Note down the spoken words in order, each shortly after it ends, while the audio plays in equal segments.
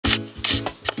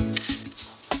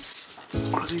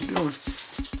What's he doing?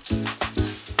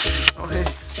 Oh, hey.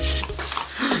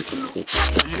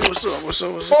 Hey, what's up? What's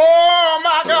up? What's up? Oh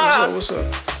my God! What's up?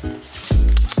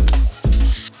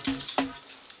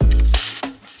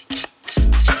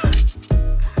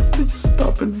 What's up?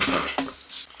 Stop it.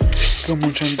 Come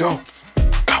on, Chen, go.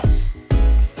 Go.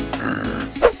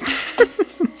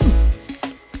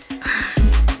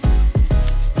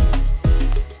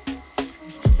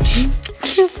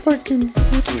 You fucking.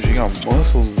 Dude, she got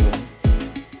muscles though.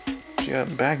 She got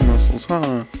back muscles,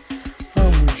 huh?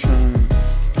 Oh, Moonshine.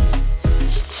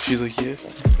 She's like, yes.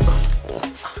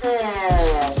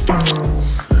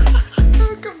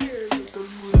 Come here, little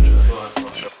Moonshine.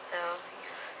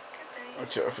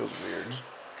 Okay, that feels weird.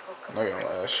 I'm not gonna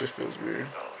lie, that shit feels weird. It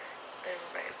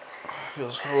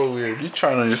feels hella weird. You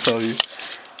trying on yourself, you.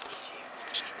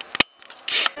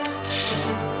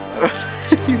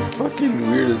 You fucking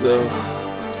weird as hell.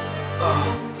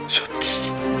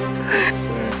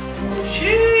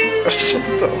 Shut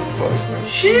the fuck, man.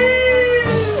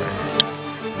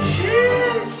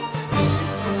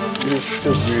 It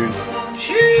feels weird.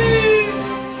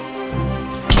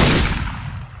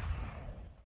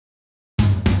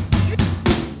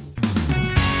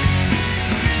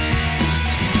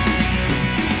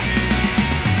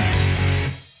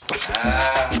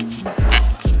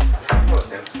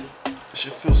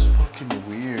 Shit feels fucking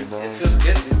weird, though. It feels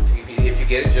good. If you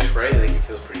get it just right, like it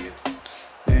feels pretty good.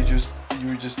 You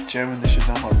were just jamming this shit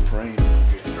down my brain.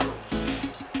 Your throat.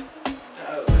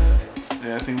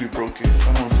 Yeah, I think we broke it. I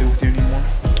don't want to play with you anymore.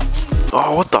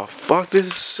 Oh, what the fuck? This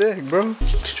is sick, bro.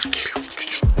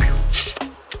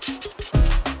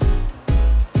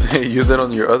 Hey, use that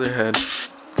on your other head.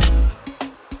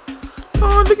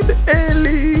 Oh, look at the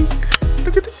Ellie.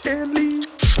 Look at the Ellie.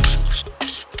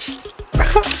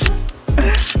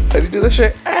 How do you do that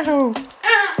shit? Ow.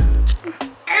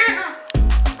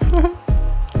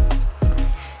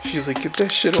 She's like, get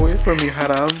that shit away from me,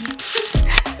 haram.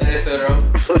 That is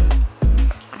haram.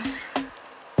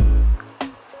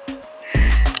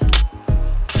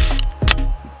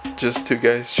 Just two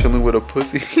guys chilling with a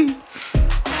pussy.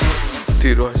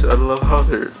 Dude, watch, I love how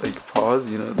they're like paused,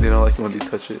 you know, they don't like it when they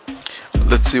touch it.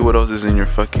 Let's see what else is in your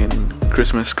fucking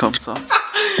Christmas cum song.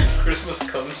 Christmas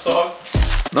cum song?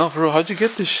 No, bro, how'd you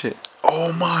get this shit?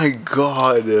 Oh my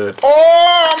god.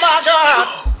 Oh my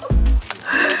God!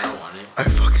 I don't want it. I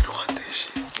fucking want this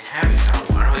shit. You have it.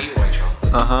 I don't eat white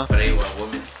chocolate. Uh-huh. But I eat white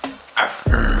women.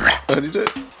 How do you do it?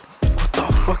 What the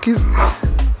fuck is this?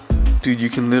 Dude, you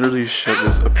can literally shove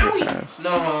this up your ass.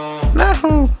 No. No.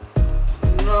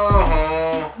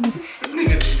 No.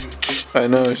 I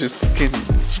know, it's just fucking...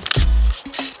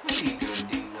 What are you doing,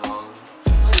 ding dong?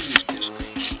 What are you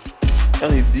doing?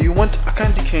 Ellie, do you want a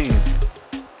candy cane?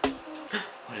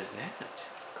 What is that?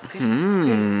 Cookie?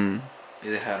 Mmm.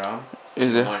 Is it haram?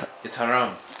 Is it? It's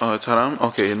haram. Oh, it's haram?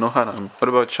 Okay, no haram. What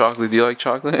about chocolate? Do you like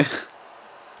chocolate?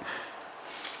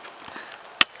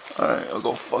 Alright, I'll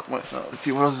go fuck myself. Let's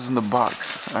see what else is in the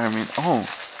box. I mean, oh.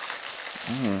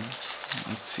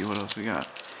 Let's see what else we got.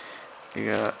 We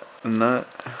got a nut.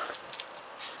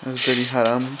 That's very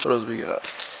haram. What else we got?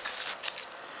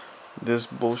 This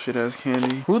bullshit ass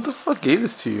candy. Who the fuck gave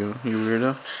this to you, you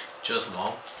weirdo? Joe's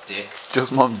mom. Dick.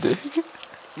 Joe's mom dick?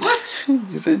 What?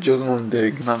 You said Joe's mom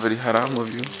dick. Not very haram of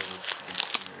you.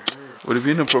 Would it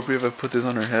be inappropriate if I put this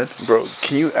on her head? Bro,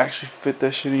 can you actually fit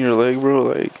that shit in your leg, bro?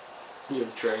 Like... You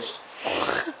try.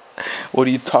 What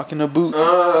are you talking about?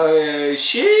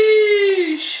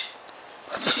 Sheesh.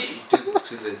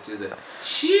 Do the.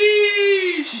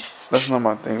 Sheesh. That's not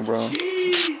my thing, bro.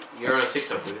 Sheesh. You're on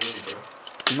TikTok, what do you mean, bro?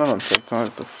 I'm not on TikTok.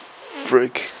 What the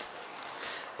frick?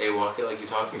 Hey, walk it like you're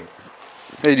talking.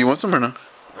 Hey, do you want some or no? I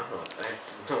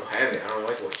don't have it. I don't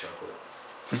like white chocolate.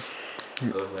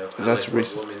 That's like white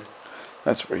racist. women.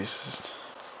 That's racist.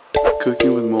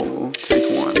 Cooking with mobile. Take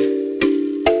one.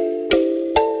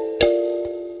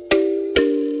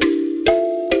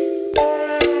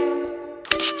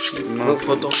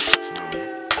 Photo.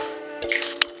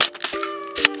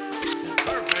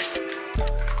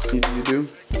 You do?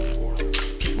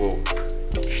 Whoa.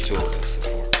 Still that's the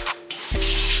four.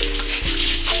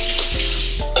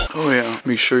 Oh yeah.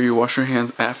 Make sure you wash your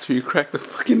hands after you crack the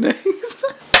fucking eggs.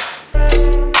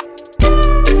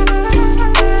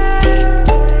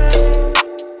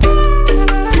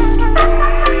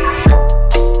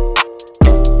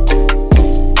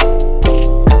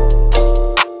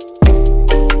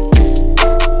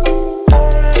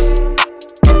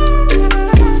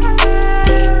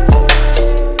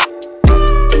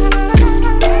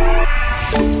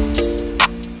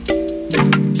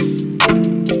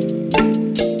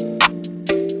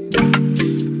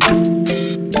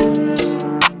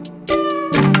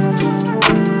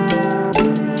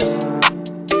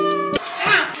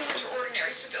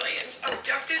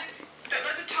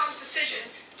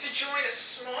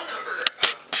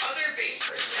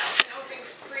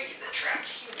 trapped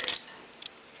humans.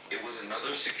 It was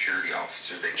another security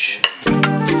officer that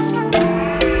came.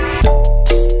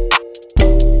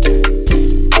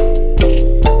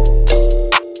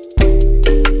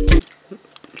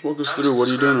 Walk us through. What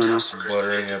are you doing right now?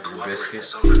 Buttering up the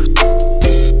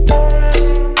biscuit.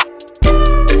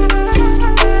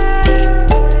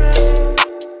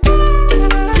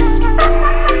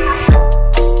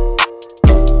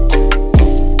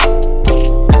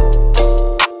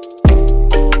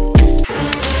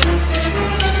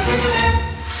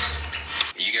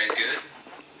 You guys good?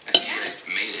 I see you guys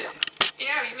made it. Yeah,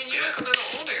 I mean, you look a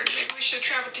little older. Maybe we should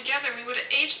travel together. We would have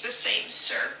aged the same,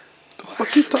 sir.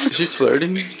 What you talking? She's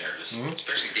flirting. Made me nervous.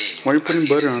 Especially Daniel. Why are you putting I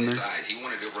seen butter it in on his there? eyes. He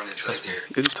wanted to run inside there.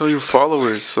 You have to tell your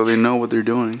followers so they know what they're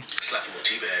doing Slap him with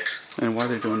tea bags. and why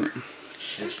they're doing it.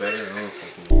 It's better.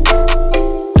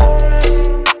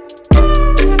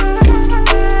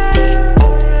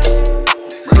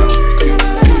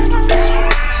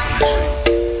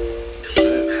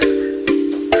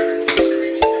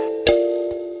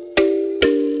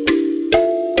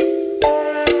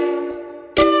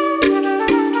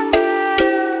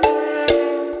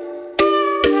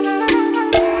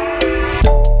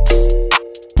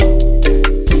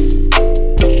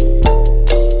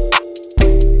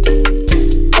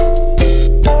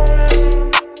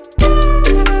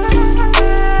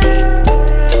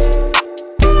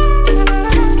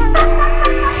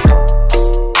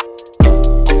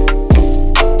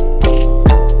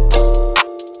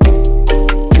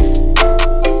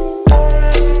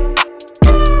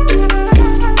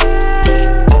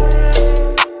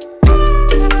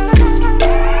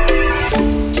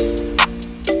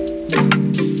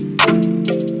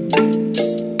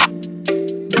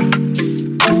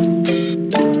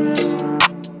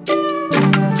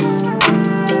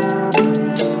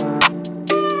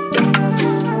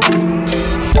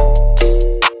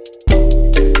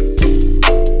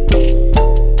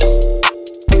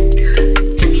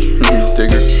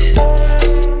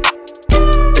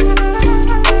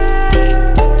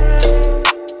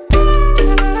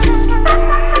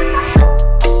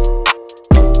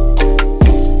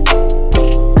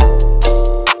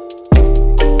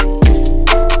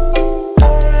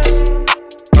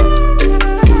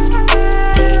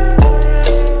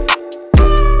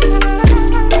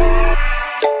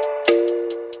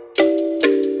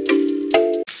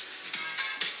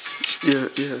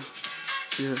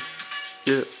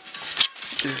 Yeah.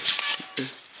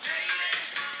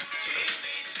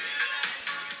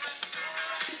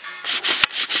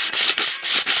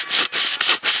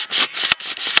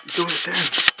 Do it,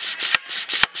 dance.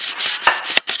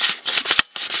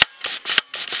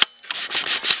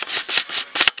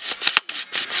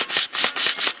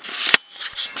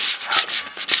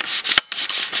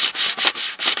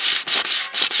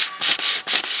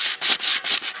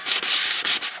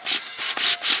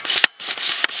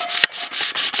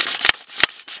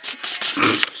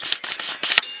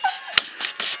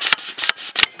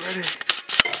 Ready.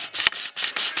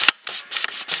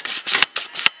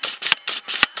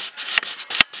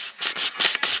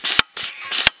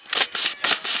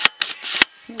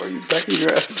 Why are you backing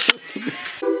your ass up to me?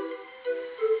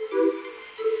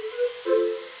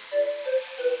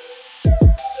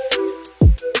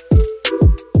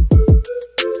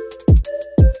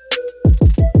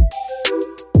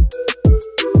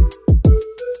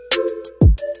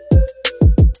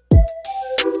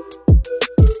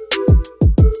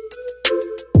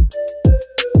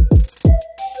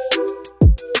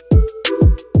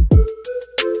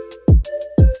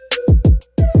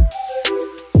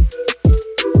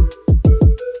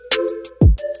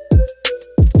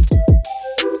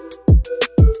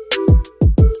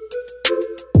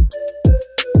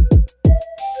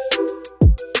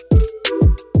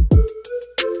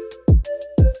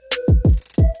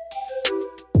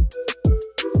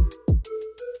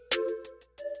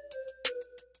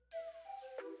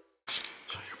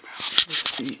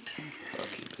 Let's eat.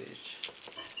 Fucking bitch.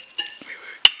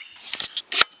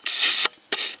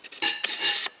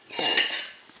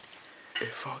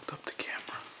 It fogged up the